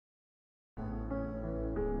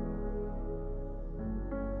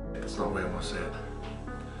That's not the way I want to say it.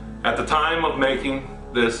 At the time of making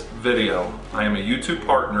this video, I am a YouTube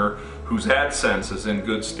partner whose ADSENSE is in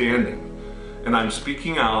good standing, and I'm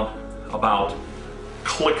speaking out about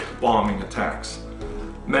click bombing attacks.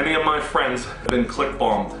 Many of my friends have been click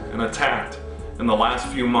bombed and attacked in the last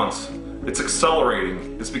few months. It's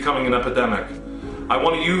accelerating. It's becoming an epidemic. I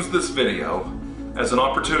want to use this video as an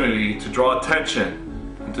opportunity to draw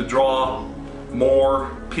attention and to draw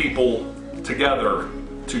more people together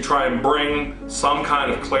to try and bring some kind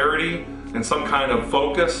of clarity and some kind of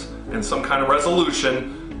focus and some kind of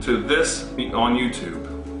resolution to this on YouTube.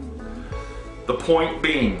 The point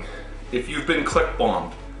being, if you've been click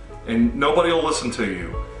bombed and nobody will listen to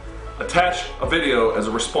you, attach a video as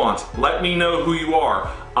a response. Let me know who you are.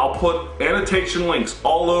 I'll put annotation links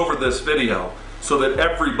all over this video so that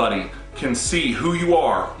everybody can see who you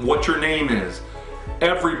are, what your name is.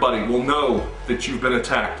 Everybody will know that you've been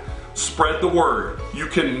attacked. Spread the word. You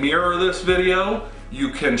can mirror this video, you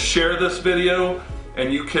can share this video,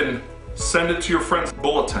 and you can send it to your friend's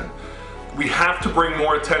bulletin. We have to bring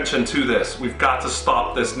more attention to this. We've got to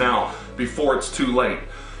stop this now before it's too late.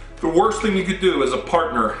 The worst thing you could do as a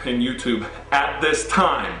partner in YouTube at this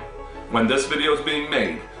time, when this video is being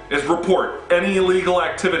made, is report any illegal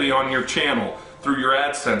activity on your channel through your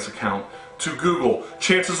ADSENSE account to Google.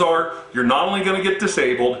 Chances are you're not only going to get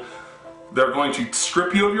disabled, they're going to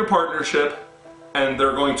strip you of your partnership, and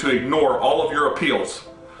they're going to ignore all of your appeals.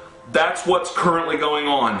 That's what's currently going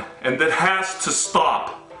on, and that has to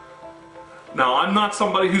stop. Now, I'm not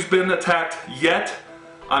somebody who's been attacked yet.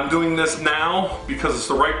 I'm doing this now because it's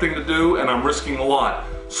the right thing to do, and I'm risking a lot.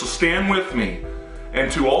 So stand with me. And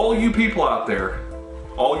to all you people out there,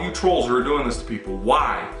 all you trolls who are doing this to people,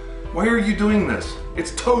 why? Why are you doing this?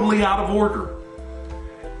 It's totally out of order.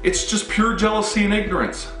 It's just pure jealousy and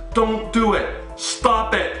ignorance. Don't do it.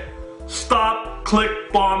 Stop it. Stop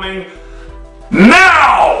click bombing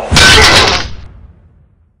now!